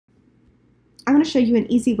want to show you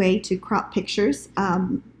an easy way to crop pictures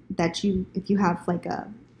if you have like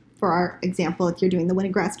for our example, if you're doing the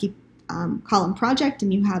Winograsky column project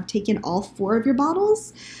and you have taken all 4 of your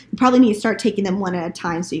bottles, you probably need to start taking them one at a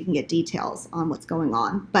time so you can get details on what's going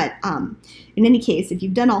on. But in any case, if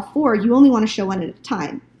you've done all 4, you only want to show one at a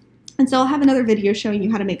time. And so I'll have another video showing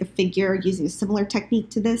you how to make a figure using a similar technique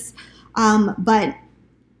to this. But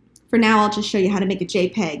for now, I'll just show you how to make a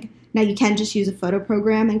JPEG. Now you can just use a photo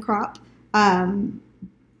program and crop, but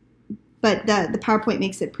the PowerPoint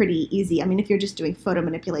makes it pretty easy. I mean, if you're just doing photo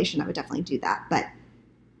manipulation, I would definitely do that, but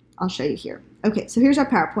I'll show you here. Okay, so here's our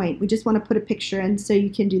PowerPoint. We just want to put a picture in, so you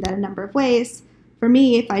can do that a number of ways. For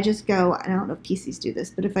me, if I just go, I don't know if PCs do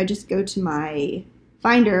this, but if I just go to my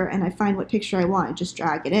Finder and I find what picture I want and just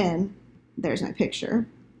drag it in, there's my picture.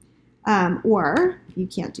 Or if you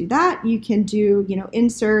can't do that, you can do,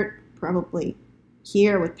 insert probably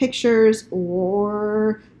here with pictures,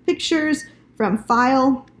 or pictures from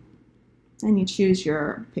file, and you choose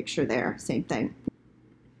your picture there, same thing.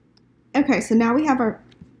 Okay, so now we have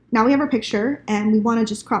our picture, and we want to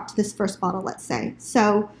just crop to this first bottle, let's say.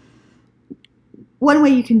 So one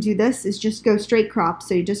way you can do this is just go straight crop.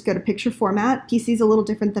 So you just go to picture format. PC is a little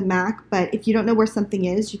different than Mac, but if you don't know where something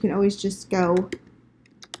is, you can always just go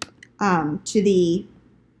to the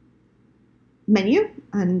menu,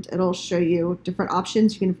 and it'll show you different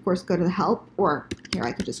options. You can of course go to the help, or here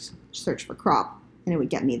I could just search for crop and it would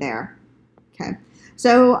get me there. Okay,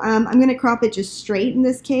 so I'm going to crop it just straight in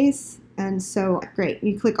this case, and so great,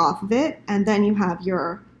 you click off of it and then you have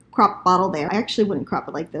your crop bottle there. I actually wouldn't crop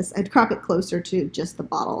it like this. I'd crop it closer to just the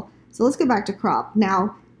bottle. So let's go back to crop.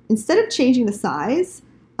 Now instead of changing the size,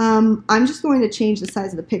 I'm just going to change the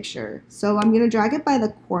size of the picture. So I'm going to drag it by the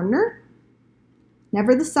corner,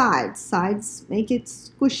 never the sides. Sides make it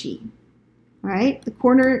squishy. All right, the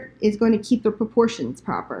corner is going to keep the proportions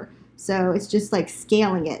proper. So it's just like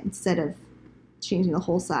scaling it instead of changing the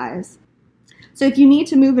whole size. So if you need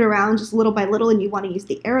to move it around just little by little and you want to use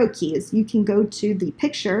the arrow keys, you can go to the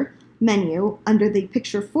picture menu under the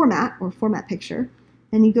picture format, or format picture,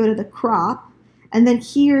 and you go to the crop, and then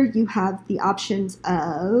here you have the options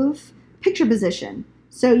of picture position.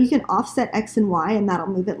 So you can offset X and Y, and that'll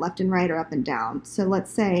move it left and right or up and down. So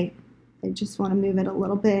let's say I just want to move it a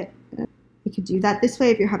little bit. You could do that this way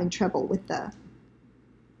if you're having trouble with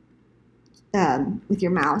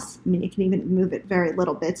your mouse. I mean, you can even move it very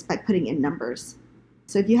little bits by putting in numbers.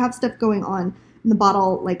 So if you have stuff going on in the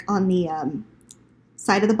bottle, like on the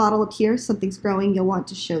side of the bottle up here, something's growing, you'll want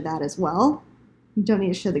to show that as well. You don't need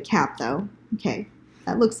to show the cap though. Okay,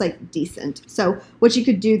 that looks like decent. So what you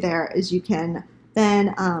could do there is you can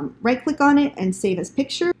then right click on it and save as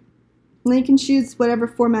picture. And then you can choose whatever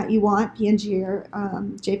format you want, PNG or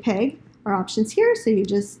JPEG are options here. So you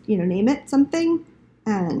just name it something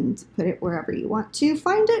and put it wherever you want to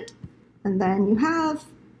find it, and then you have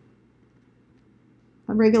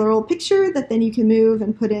a regular old picture that then you can move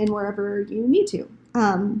and put in wherever you need to.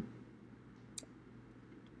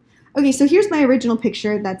 Okay, so here's my original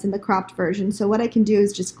picture that's in the cropped version. So what I can do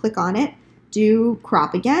is just click on it, do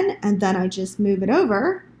crop again, and then I just move it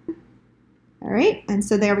over. All right, and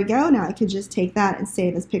so there we go. Now I could just take that and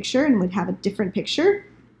save as picture and would have a different picture.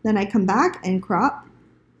 Then I come back and crop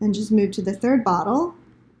and just move to the third bottle.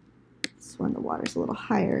 This one, the water's a little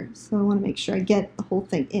higher, so I want to make sure I get the whole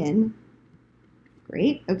thing in.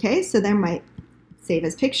 Great, okay, so then my save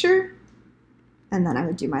as picture, and then I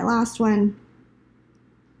would do my last one.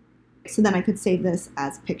 So then I could save this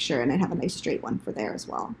as picture, and I'd have a nice straight one for there as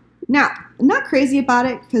well. Now, I'm not crazy about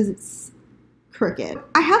it because it's crooked.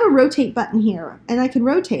 I have a rotate button here, and I can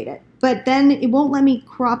rotate it, but then it won't let me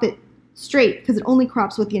crop it straight because it only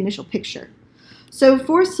crops with the initial picture. So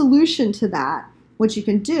for a solution to that, what you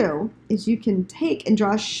can do is you can take and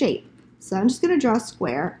draw a shape. So I'm just going to draw a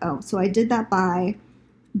square. Oh, so I did that by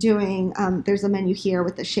doing, there's a menu here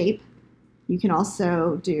with the shape. You can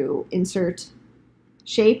also do insert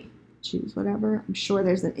shape, choose whatever. I'm sure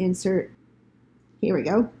there's an insert. Here we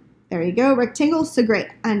go. There you go, rectangle. So great,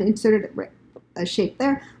 and inserted a shape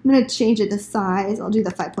there. I'm going to change it to size. I'll do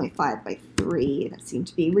the 5.5 by 3. That seemed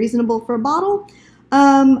to be reasonable for a bottle.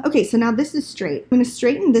 Okay, so now this is straight. I'm going to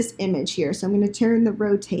straighten this image here. So I'm going to turn the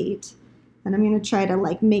rotate, and I'm going to try to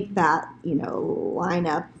like make that, line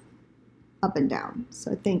up and down.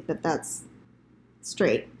 So I think that that's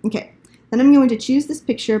straight. Okay, then I'm going to choose this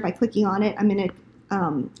picture by clicking on it. I'm going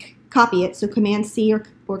to copy it. So Command C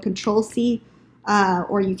or Control C,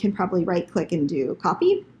 or you can probably right click and do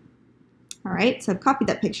copy. All right, so I've copied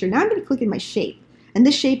that picture. Now I'm going to click in my shape, and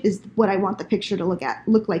this shape is what I want the picture to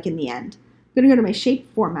look like in the end. I'm going to go to my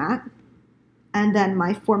shape format, and then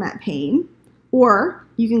my format pane. Or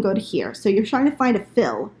you can go to here. So you're trying to find a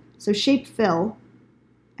fill. So shape fill,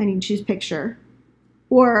 and you can choose picture.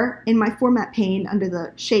 Or in my format pane under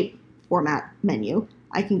the shape format menu,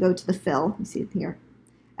 I can go to the fill, you see it here,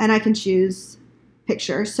 and I can choose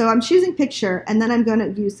picture. So I'm choosing picture, and then I'm going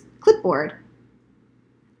to use clipboard,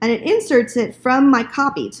 and it inserts it from my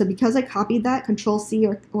copied. So because I copied that, Control-C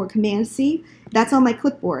or Command-C, that's on my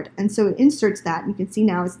clipboard. And so it inserts that, and you can see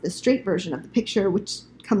now it's the straight version of the picture, which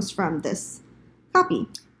comes from this copy.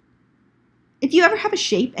 If you ever have a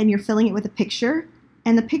shape and you're filling it with a picture,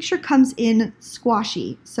 and the picture comes in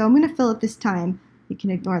squashy, so I'm going to fill it this time, you can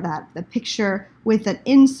ignore that, the picture with an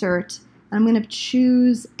insert. I'm going to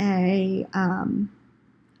choose a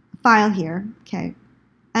file here, okay,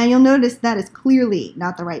 and you'll notice that is clearly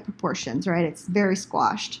not the right proportions, right? It's very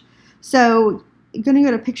squashed. So you're going to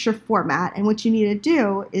go to picture format, and what you need to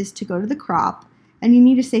do is to go to the crop, and you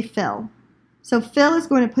need to say fill. So fill is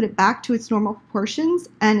going to put it back to its normal proportions,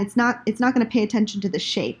 and it's not going to pay attention to the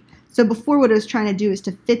shape. So before, what it was trying to do is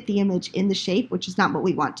to fit the image in the shape, which is not what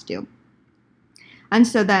we want to do. And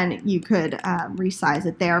so then you could resize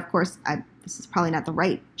it there. Of course, this is probably not the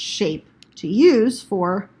right shape to use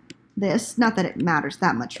for this. Not that it matters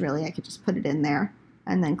that much, really. I could just put it in there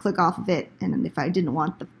and then click off of it. And then if I didn't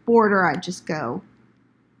want the border, I'd just go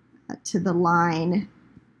to the line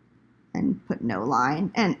and put no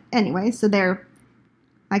line. And anyway, so there,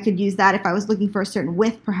 I could use that if I was looking for a certain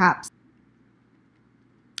width, perhaps.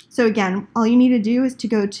 So again, all you need to do is to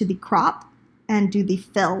go to the crop and do the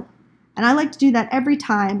fill. And I like to do that every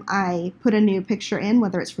time I put a new picture in,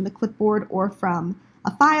 whether it's from the clipboard or from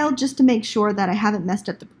a file, just to make sure that I haven't messed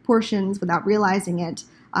up the proportions without realizing it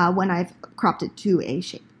when I've cropped it to a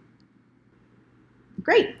shape.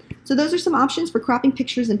 Great. So those are some options for cropping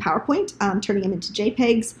pictures in PowerPoint, turning them into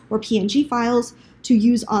JPEGs or PNG files to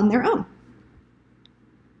use on their own.